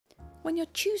When you're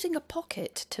choosing a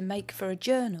pocket to make for a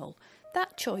journal,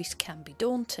 that choice can be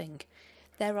daunting.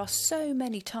 There are so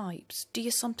many types. Do you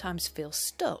sometimes feel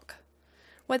stuck?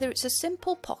 Whether it's a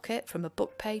simple pocket from a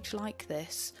book page like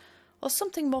this, or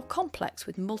something more complex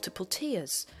with multiple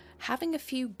tiers, having a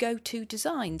few go-to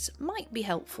designs might be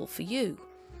helpful for you.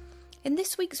 In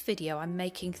this week's video, I'm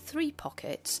making 3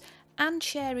 pockets and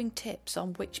sharing tips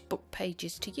on which book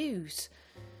pages to use.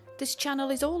 This channel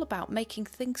is all about making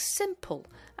things simple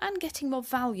and getting more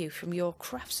value from your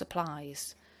craft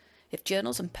supplies. If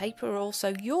journals and paper are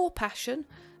also your passion,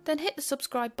 then hit the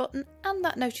subscribe button and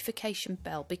that notification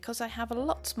bell because I have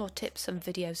lots more tips and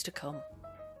videos to come.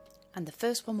 And the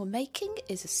first one we're making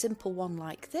is a simple one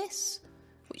like this,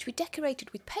 which we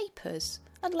decorated with papers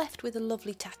and left with a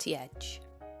lovely tatty edge.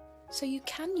 So you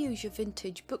can use your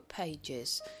vintage book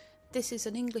pages. This is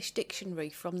an English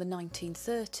dictionary from the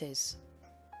 1930s.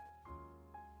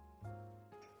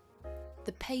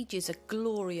 The pages are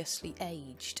gloriously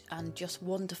aged and just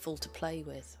wonderful to play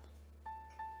with.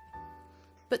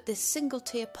 But this single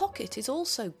tier pocket is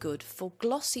also good for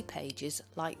glossy pages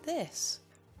like this.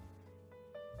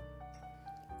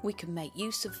 We can make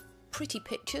use of pretty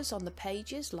pictures on the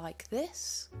pages like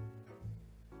this,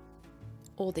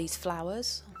 or these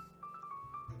flowers.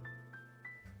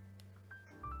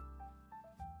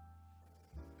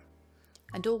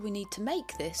 And all we need to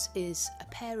make this is a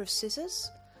pair of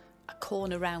scissors, a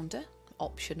corner rounder,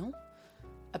 optional,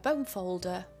 a bone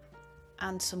folder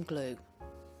and some glue.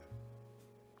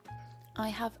 I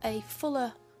have a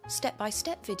fuller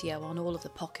step-by-step video on all of the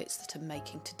pockets that I'm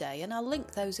making today, and I'll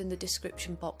link those in the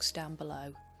description box down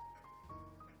below.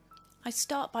 I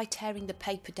start by tearing the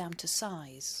paper down to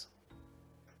size.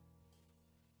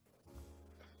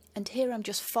 And here I'm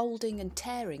just folding and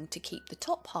tearing to keep the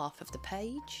top half of the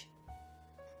page.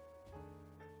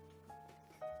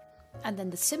 And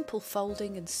then the simple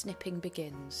folding and snipping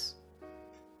begins.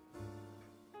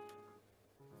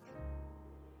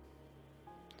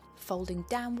 Folding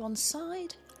down one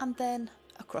side and then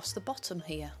across the bottom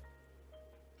here.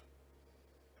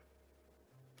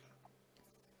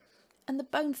 And the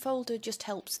bone folder just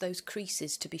helps those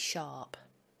creases to be sharp.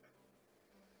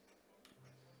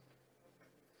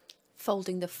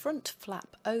 Folding the front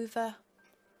flap over,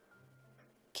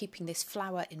 keeping this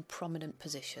flower in prominent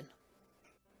position.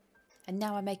 And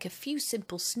now I make a few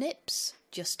simple snips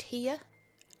just here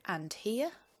and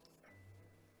here.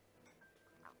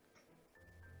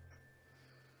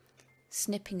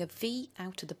 Snipping a V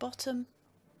out of the bottom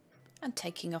and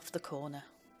taking off the corner.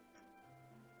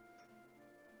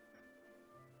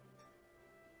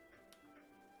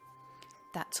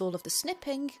 That's all of the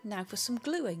snipping. Now for some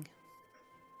gluing.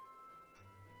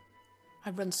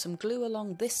 I run some glue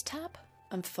along this tab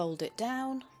and fold it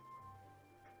down.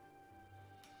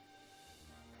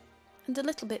 And a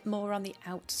little bit more on the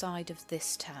outside of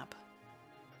this tab.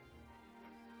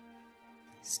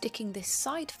 Sticking this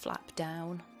side flap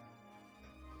down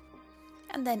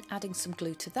and then adding some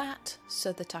glue to that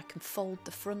so that I can fold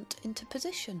the front into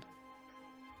position.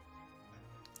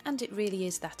 And it really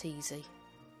is that easy.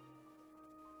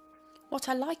 What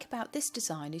I like about this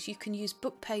design is you can use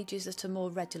book pages that are more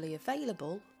readily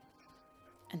available,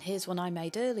 and here's one I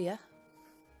made earlier,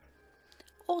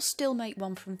 or still make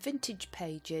one from vintage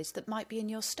pages that might be in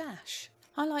your stash.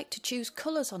 I like to choose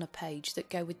colours on a page that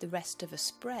go with the rest of a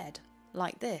spread,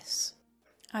 like this.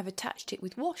 I've attached it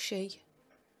with washi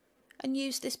and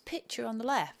used this picture on the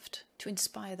left to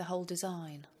inspire the whole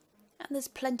design. And there's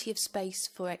plenty of space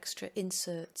for extra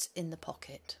inserts in the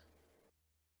pocket.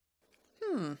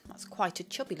 That's quite a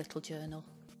chubby little journal.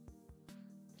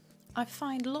 I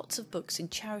find lots of books in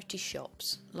charity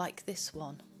shops, like this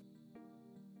one.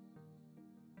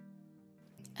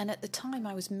 And at the time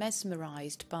I was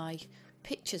mesmerised by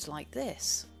pictures like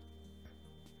this.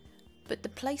 But the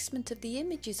placement of the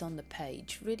images on the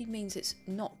page really means it's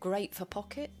not great for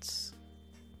pockets.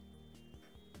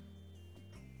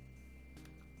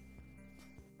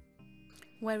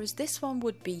 Whereas this one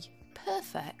would be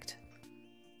perfect.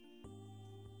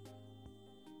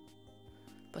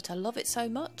 But I love it so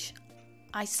much,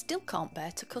 I still can't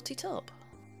bear to cut it up.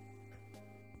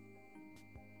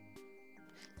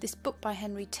 This book by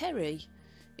Henry Terry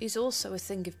is also a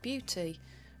thing of beauty,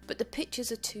 but the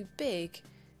pictures are too big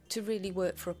to really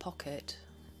work for a pocket.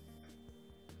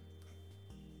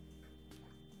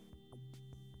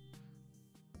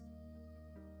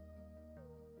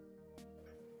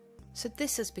 So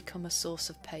this has become a source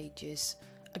of pages,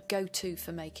 a go-to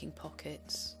for making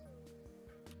pockets.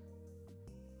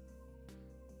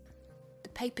 The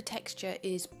paper texture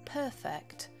is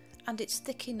perfect and it's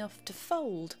thick enough to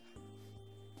fold.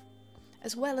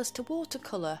 as well as to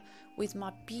watercolour with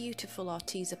my beautiful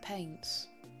Arteza paints.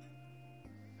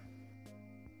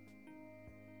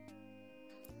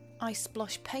 I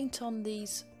splosh paint on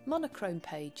these monochrome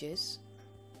pages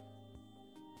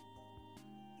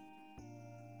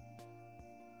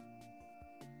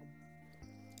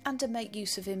and to make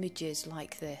use of images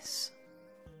like this.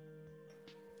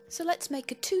 So let's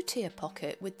make a 2-tier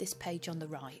pocket with this page on the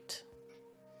right.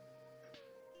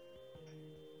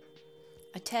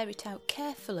 I tear it out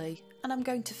carefully and I'm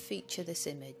going to feature this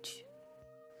image.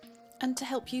 And to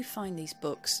help you find these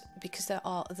books, because there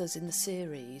are others in the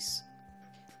series,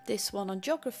 this one on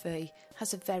geography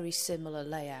has a very similar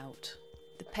layout.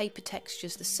 The paper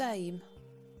texture's the same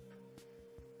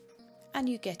and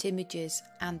you get images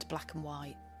and black and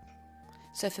white.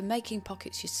 So for making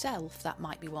pockets yourself, that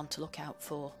might be one to look out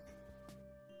for.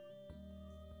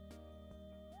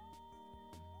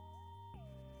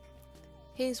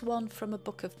 Here's one from a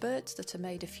book of birds that I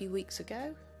made a few weeks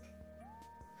ago,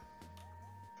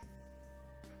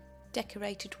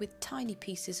 decorated with tiny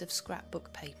pieces of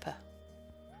scrapbook paper.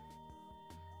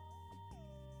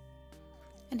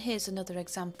 And here's another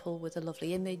example with a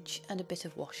lovely image and a bit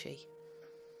of washi.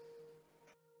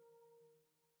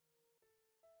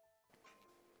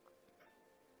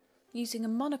 Using a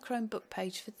monochrome book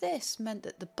page for this meant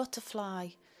that the butterfly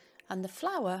and the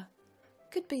flower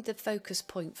could be the focus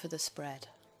point for the spread.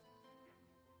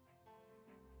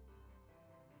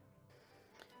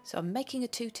 So I'm making a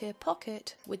 2-tier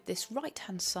pocket with this right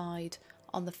hand side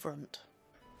on the front.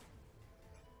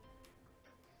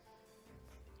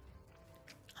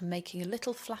 I'm making a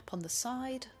little flap on the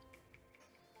side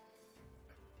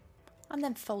and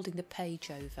then folding the page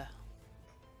over.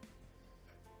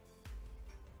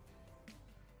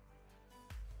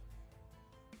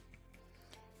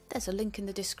 There's a link in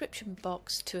the description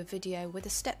box to a video with a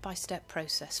step-by-step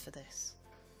process for this.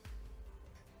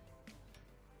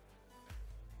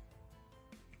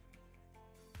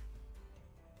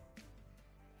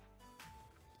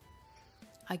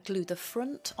 I glue the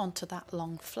front onto that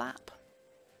long flap.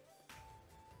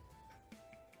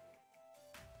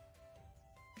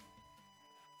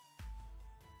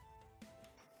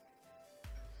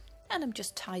 And I'm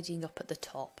just tidying up at the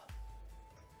top.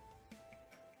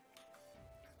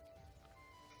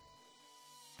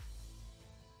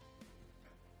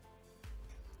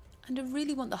 And I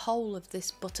really want the whole of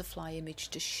this butterfly image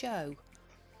to show.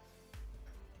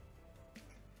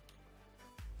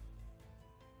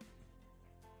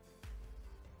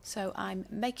 So I'm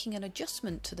making an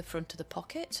adjustment to the front of the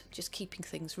pocket, just keeping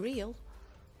things real.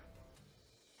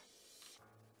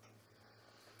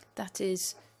 That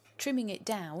is trimming it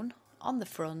down on the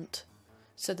front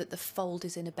so that the fold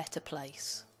is in a better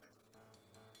place.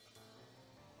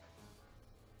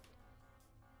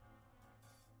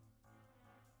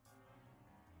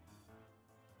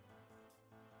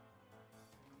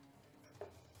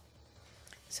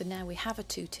 So now we have a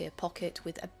 2-tier pocket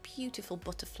with a beautiful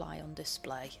butterfly on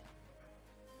display.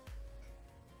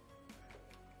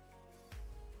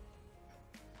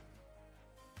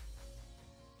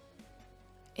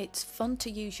 It's fun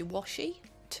to use your washi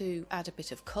to add a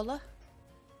bit of colour.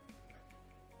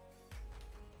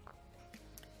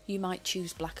 You might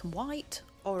choose black and white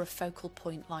or a focal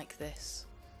point like this.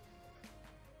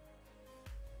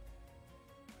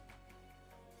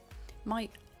 My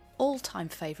all-time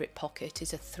favourite pocket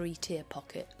is a 3-tier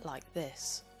pocket like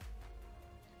this.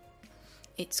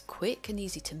 It's quick and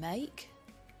easy to make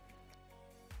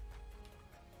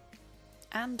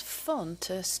and fun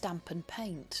to stamp and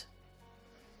paint.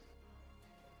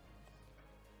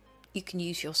 You can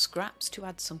use your scraps to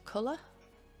add some colour,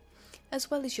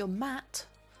 as well as your matte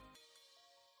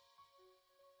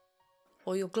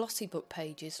or your glossy book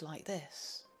pages like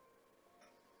this.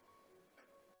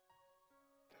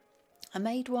 I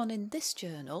made one in this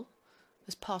journal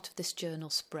as part of this journal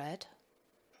spread.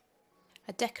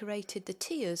 I decorated the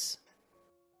tiers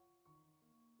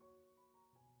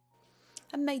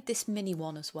and made this mini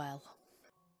one as well.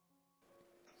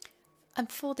 And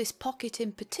for this pocket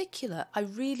in particular, I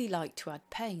really like to add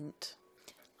paint.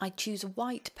 I choose a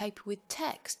white paper with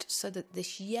text so that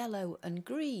this yellow and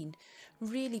green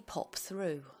really pop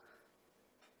through.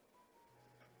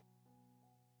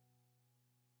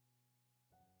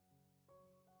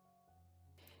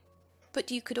 But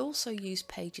you could also use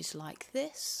pages like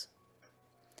this.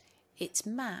 It's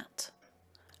matte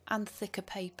and thicker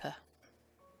paper,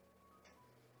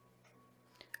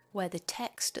 where the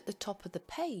text at the top of the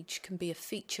page can be a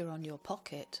feature on your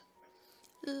pocket.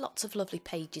 Lots of lovely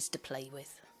pages to play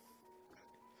with.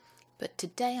 But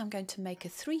today I'm going to make a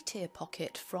 3-tier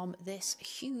pocket from this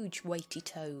huge weighty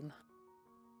tome.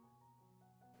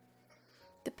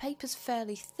 The paper's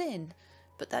fairly thin,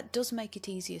 but that does make it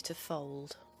easier to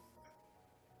fold.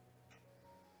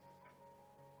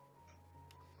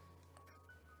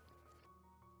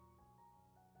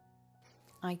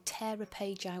 I tear a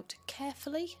page out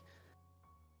carefully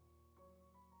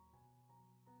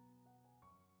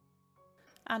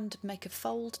and make a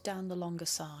fold down the longer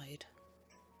side.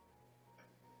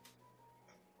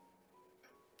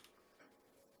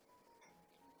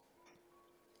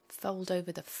 Fold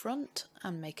over the front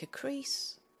and make a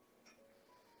crease.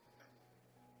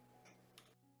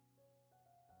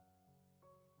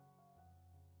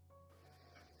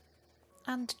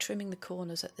 And trimming the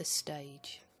corners at this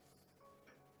stage.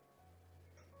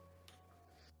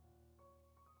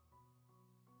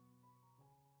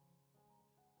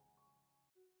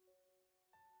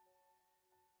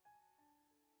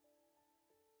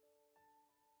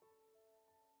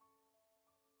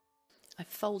 I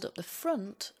fold up the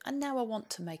front and now I want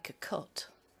to make a cut.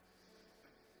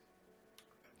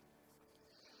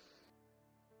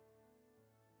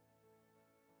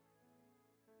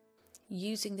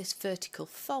 Using this vertical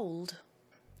fold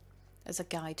as a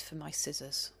guide for my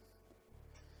scissors.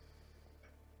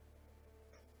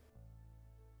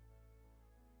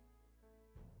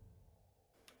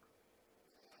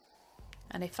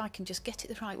 And if I can just get it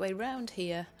the right way round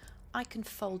here, I can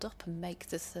fold up and make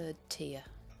the third tier.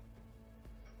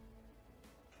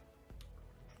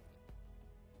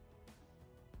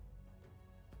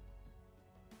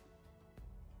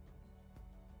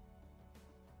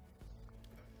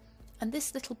 And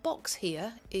this little box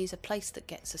here is a place that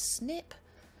gets a snip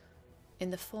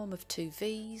in the form of two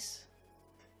V's,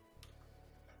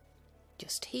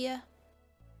 just here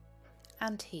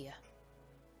and here.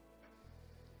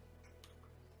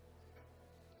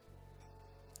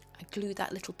 I glue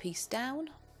that little piece down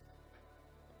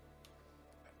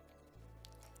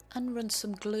and run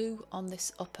some glue on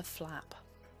this upper flap,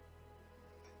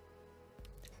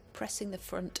 pressing the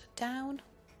front down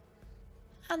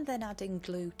and then adding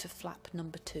glue to flap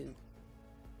number 2.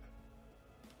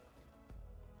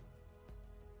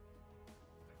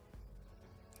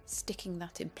 Sticking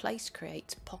that in place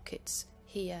creates pockets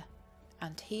here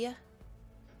and here.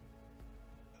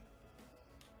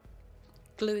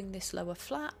 Gluing this lower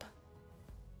flap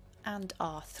and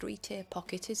our 3-tier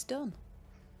pocket is done.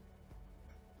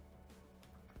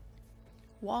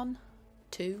 1,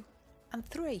 2 and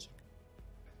 3.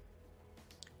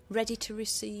 Ready to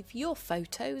receive your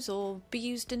photos or be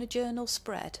used in a journal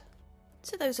spread.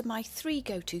 So those are my 3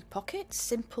 go-to pockets,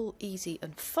 simple, easy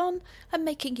and fun, and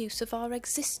making use of our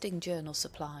existing journal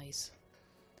supplies.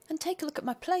 And take a look at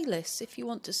my playlists if you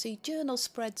want to see journal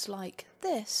spreads like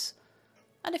this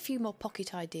and a few more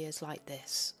pocket ideas like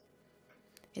this.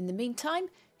 In the meantime,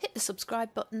 hit the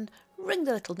subscribe button, ring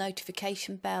the little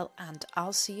notification bell, and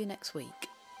I'll see you next week.